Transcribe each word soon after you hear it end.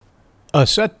A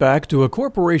setback to a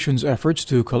corporation's efforts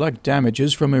to collect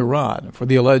damages from Iran for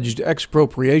the alleged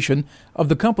expropriation of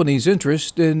the company's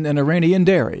interest in an Iranian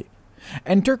dairy.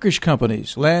 And Turkish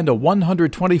companies land a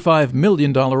 $125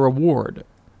 million award.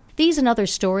 These and other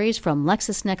stories from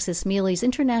LexisNexis Mealy's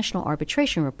International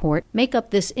Arbitration Report make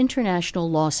up this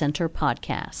International Law Center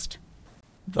podcast.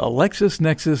 The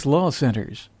LexisNexis Law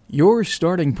Centers, your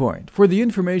starting point for the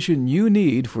information you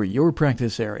need for your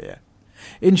practice area.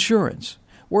 Insurance,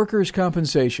 workers'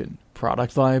 compensation,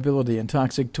 product liability and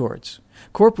toxic torts,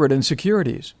 corporate and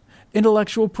securities,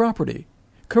 intellectual property,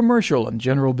 commercial and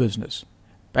general business,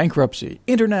 bankruptcy,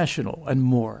 international, and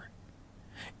more.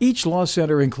 Each law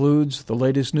center includes the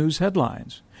latest news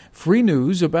headlines, free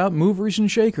news about movers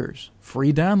and shakers,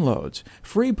 free downloads,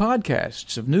 free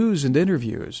podcasts of news and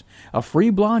interviews, a free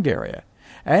blog area,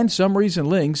 and summaries and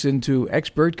links into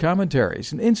expert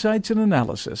commentaries and insights and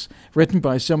analysis written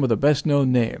by some of the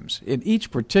best-known names in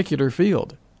each particular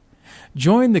field.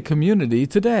 Join the community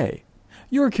today.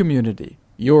 Your community,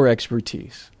 your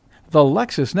expertise. The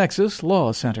LexisNexis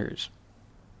Law Centers.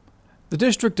 The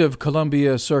District of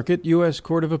Columbia Circuit U.S.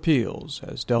 Court of Appeals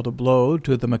has dealt a blow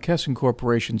to the McKesson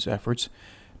Corporation's efforts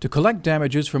to collect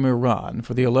damages from Iran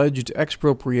for the alleged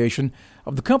expropriation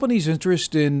of the company's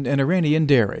interest in an Iranian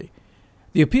dairy.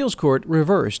 The appeals court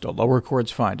reversed a lower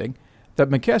court's finding that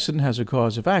McKesson has a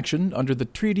cause of action under the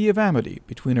Treaty of Amity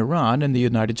between Iran and the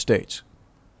United States.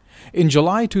 In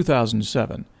July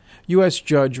 2007, U.S.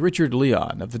 Judge Richard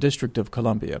Leon of the District of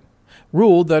Columbia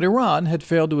ruled that Iran had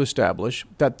failed to establish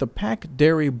that the Pack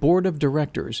Dairy Board of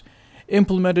Directors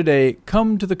implemented a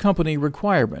come-to-the-company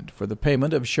requirement for the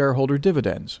payment of shareholder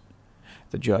dividends.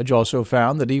 The judge also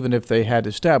found that even if they had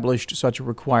established such a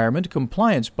requirement,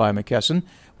 compliance by McKesson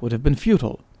would have been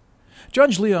futile.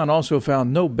 Judge Leon also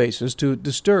found no basis to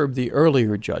disturb the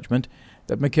earlier judgment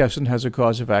that McKesson has a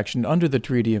cause of action under the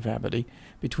Treaty of Amity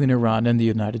between Iran and the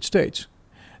United States.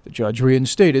 The judge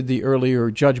reinstated the earlier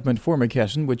judgment for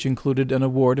McKesson, which included an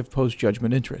award of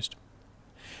post-judgment interest.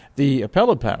 The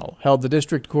appellate panel held the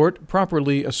district court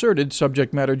properly asserted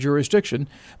subject matter jurisdiction,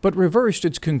 but reversed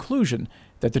its conclusion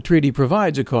that the treaty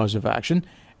provides a cause of action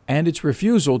and its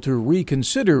refusal to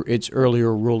reconsider its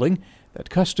earlier ruling that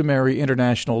customary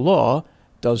international law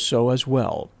does so as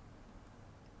well.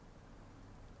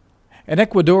 An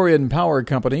Ecuadorian power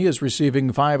company is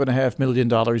receiving $5.5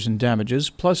 million in damages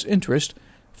plus interest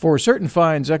for certain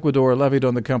fines Ecuador levied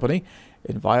on the company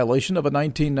in violation of a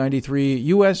 1993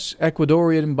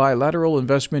 U.S.-Ecuadorian Bilateral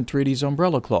Investment Treaty's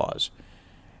umbrella clause.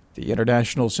 The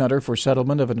International Center for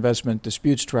Settlement of Investment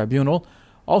Disputes Tribunal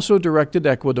also directed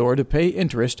Ecuador to pay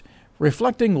interest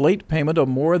reflecting late payment of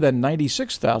more than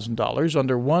 $96,000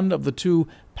 under one of the two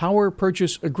power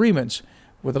purchase agreements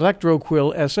with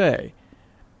Electroquil S.A.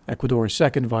 Ecuador's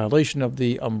second violation of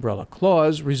the umbrella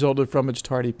clause resulted from its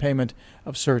tardy payment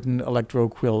of certain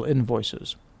Electroquil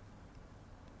invoices.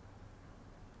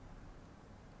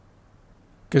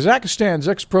 Kazakhstan's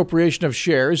expropriation of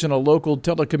shares in a local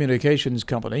telecommunications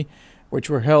company,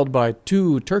 which were held by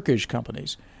two Turkish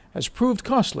companies, has proved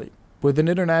costly, with an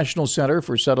International Center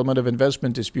for Settlement of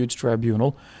Investment Disputes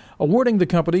Tribunal awarding the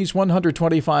companies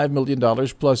 $125 million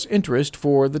plus interest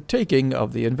for the taking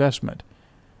of the investment.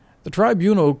 The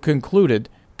tribunal concluded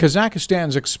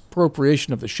Kazakhstan's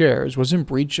expropriation of the shares was in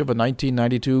breach of a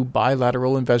 1992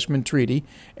 bilateral investment treaty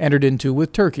entered into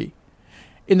with Turkey.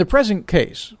 In the present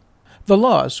case, the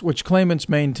loss which claimants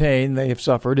maintain they have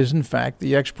suffered is in fact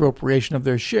the expropriation of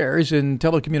their shares in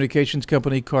telecommunications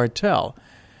company Cartel,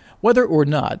 whether or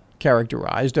not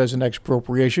characterized as an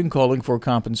expropriation calling for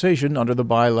compensation under the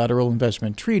bilateral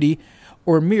investment treaty,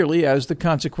 or merely as the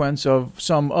consequence of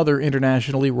some other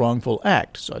internationally wrongful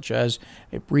act, such as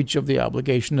a breach of the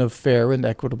obligation of fair and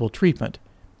equitable treatment.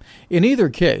 In either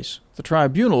case, the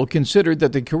tribunal considered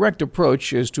that the correct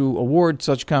approach is to award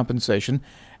such compensation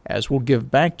as will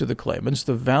give back to the claimants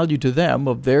the value to them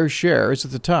of their shares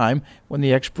at the time when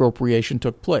the expropriation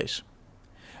took place.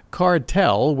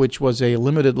 Cartel, which was a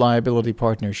limited liability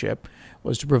partnership,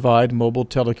 was to provide mobile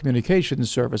telecommunications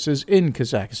services in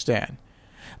Kazakhstan.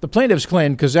 The plaintiffs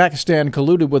claimed Kazakhstan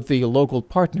colluded with the local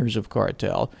partners of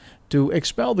Cartel to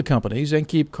expel the companies and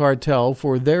keep Cartel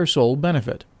for their sole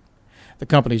benefit. The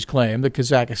companies claim that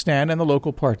Kazakhstan and the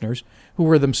local partners, who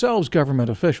were themselves government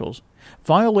officials,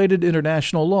 violated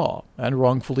international law and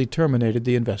wrongfully terminated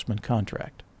the investment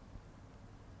contract.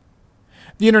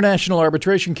 The international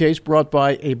arbitration case brought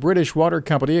by a British water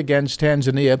company against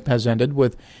Tanzania has ended,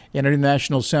 with an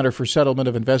International Center for Settlement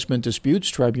of Investment Disputes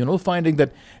Tribunal finding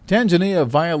that Tanzania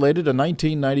violated a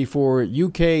 1994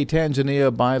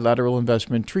 UK-Tanzania bilateral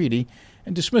investment treaty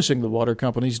and dismissing the water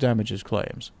company's damages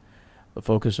claims. The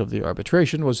focus of the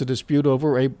arbitration was a dispute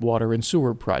over a water and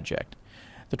sewer project.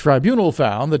 The tribunal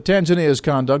found that Tanzania's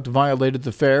conduct violated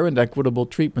the fair and equitable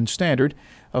treatment standard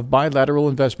of Bilateral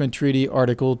Investment Treaty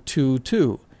Article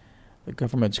 2.2. The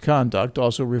government's conduct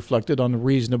also reflected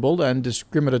unreasonable and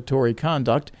discriminatory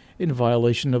conduct in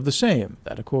violation of the same,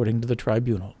 that according to the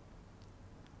tribunal.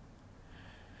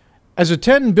 As a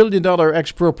 $10 billion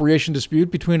expropriation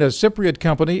dispute between a Cypriot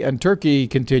company and Turkey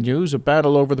continues, a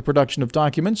battle over the production of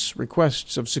documents,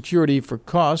 requests of security for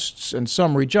costs, and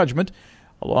summary judgment,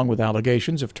 along with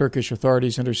allegations of Turkish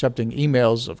authorities intercepting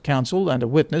emails of counsel and a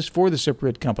witness for the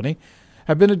Cypriot company,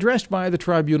 have been addressed by the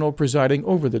tribunal presiding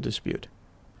over the dispute.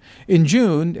 In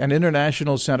June, an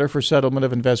International Center for Settlement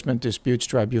of Investment Disputes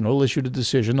tribunal issued a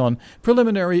decision on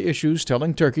preliminary issues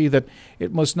telling Turkey that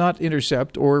it must not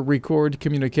intercept or record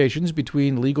communications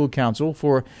between legal counsel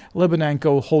for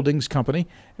Lebananco Holdings Company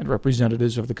and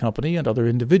representatives of the company and other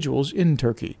individuals in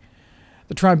Turkey.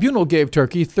 The tribunal gave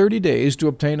Turkey 30 days to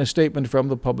obtain a statement from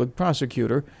the public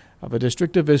prosecutor of a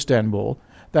district of Istanbul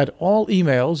that all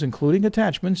emails, including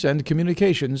attachments and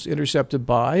communications intercepted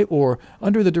by or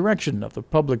under the direction of the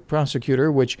public prosecutor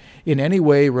which in any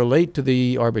way relate to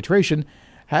the arbitration,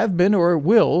 have been or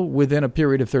will, within a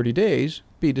period of 30 days,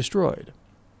 be destroyed.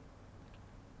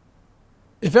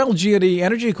 If LG&E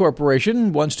Energy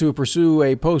Corporation wants to pursue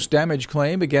a post-damage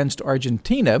claim against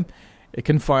Argentina, it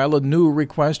can file a new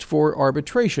request for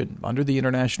arbitration under the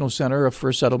International Center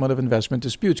for Settlement of Investment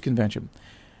Disputes Convention.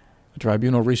 The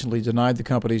tribunal recently denied the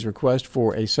company's request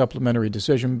for a supplementary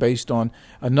decision based on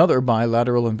another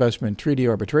bilateral investment treaty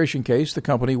arbitration case the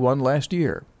company won last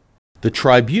year. The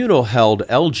tribunal held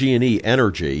LG&E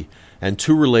Energy and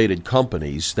two related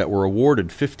companies that were awarded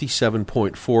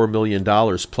 $57.4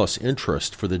 million plus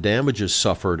interest for the damages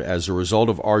suffered as a result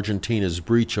of Argentina's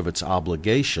breach of its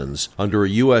obligations under a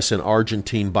U.S. and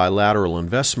Argentine bilateral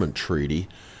investment treaty,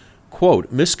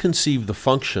 quote, misconceived the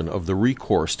function of the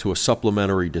recourse to a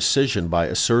supplementary decision by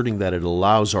asserting that it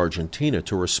allows Argentina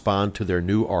to respond to their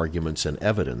new arguments and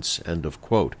evidence, end of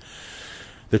quote.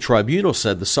 The tribunal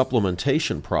said the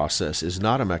supplementation process is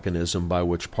not a mechanism by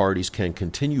which parties can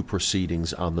continue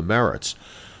proceedings on the merits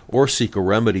or seek a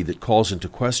remedy that calls into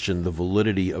question the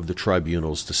validity of the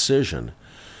tribunal's decision.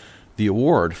 The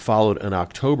award followed an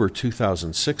October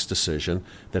 2006 decision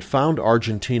that found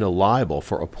Argentina liable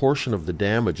for a portion of the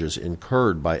damages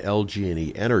incurred by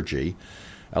LG&E Energy,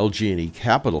 LG&E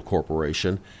Capital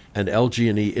Corporation, and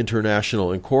LG&E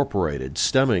International Incorporated,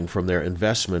 stemming from their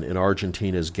investment in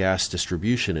Argentina's gas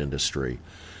distribution industry.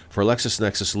 For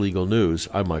LexisNexis Legal News,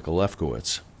 I'm Michael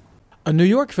Lefkowitz. A New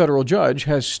York federal judge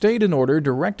has stayed an order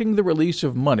directing the release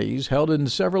of monies held in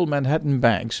several Manhattan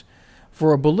banks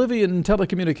for a Bolivian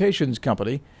telecommunications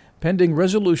company, pending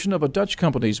resolution of a Dutch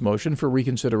company's motion for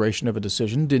reconsideration of a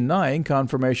decision denying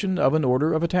confirmation of an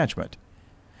order of attachment.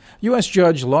 U.S.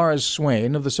 Judge Lars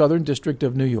Swain of the Southern District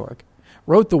of New York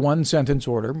wrote the one-sentence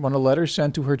order on a letter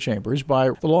sent to her chambers by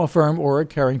the law firm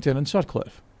Orrick, Harrington &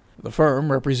 Sutcliffe. The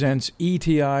firm represents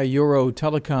ETI Euro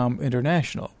Telecom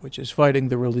International, which is fighting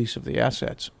the release of the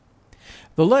assets.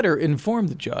 The letter informed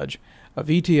the judge of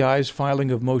ETI's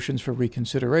filing of motions for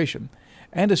reconsideration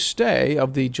and a stay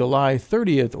of the July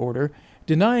 30th order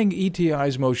denying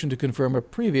ETI's motion to confirm a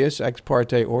previous ex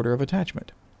parte order of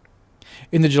attachment.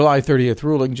 In the July 30th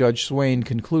ruling, Judge Swain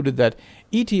concluded that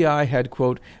ETI had,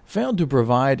 quote, failed to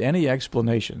provide any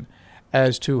explanation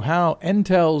as to how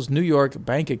Entel's New York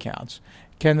bank accounts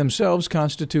can themselves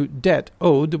constitute debt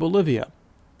owed to Bolivia.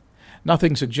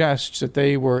 Nothing suggests that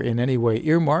they were in any way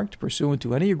earmarked pursuant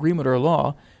to any agreement or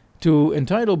law to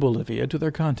entitle Bolivia to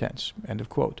their contents, end of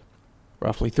quote.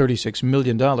 Roughly $36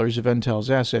 million of Entel's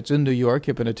assets in New York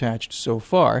have been attached so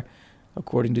far,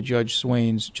 according to Judge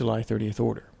Swain's July 30th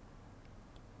order.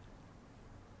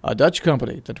 A Dutch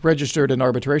company that registered an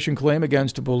arbitration claim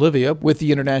against Bolivia with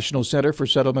the International Center for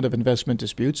Settlement of Investment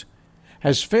Disputes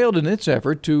has failed in its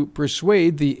effort to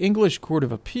persuade the English Court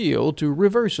of Appeal to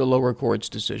reverse a lower court's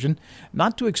decision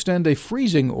not to extend a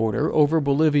freezing order over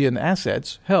Bolivian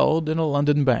assets held in a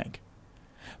London bank.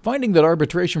 Finding that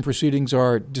arbitration proceedings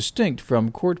are distinct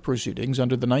from court proceedings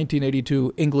under the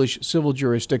 1982 English Civil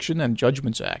Jurisdiction and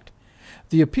Judgments Act,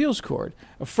 the appeals court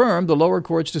affirmed the lower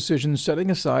court's decision setting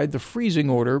aside the freezing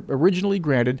order originally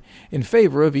granted in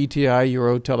favor of ETI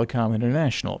Euro Telecom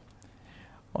International.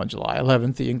 On July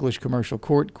 11th, the English Commercial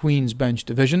Court Queen's Bench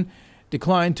Division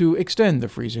declined to extend the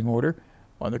freezing order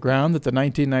on the ground that the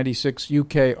 1996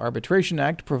 UK Arbitration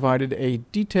Act provided a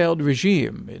detailed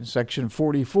regime in Section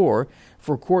 44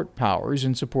 for court powers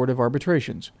in support of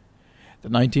arbitrations. The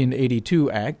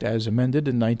 1982 Act, as amended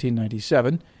in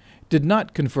 1997, did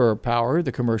not confer power,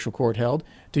 the commercial court held,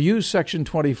 to use Section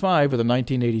 25 of the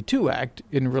 1982 Act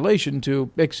in relation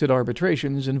to exit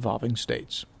arbitrations involving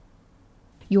states.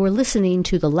 You're listening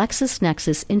to the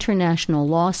LexisNexis International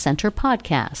Law Center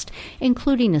podcast,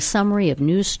 including a summary of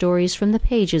news stories from the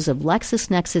pages of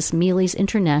LexisNexis Mealy's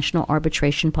International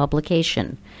Arbitration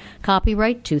publication.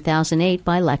 Copyright 2008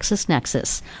 by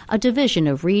LexisNexis, a division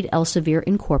of Reed Elsevier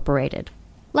Incorporated.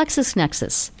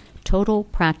 LexisNexis, Total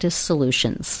Practice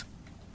Solutions.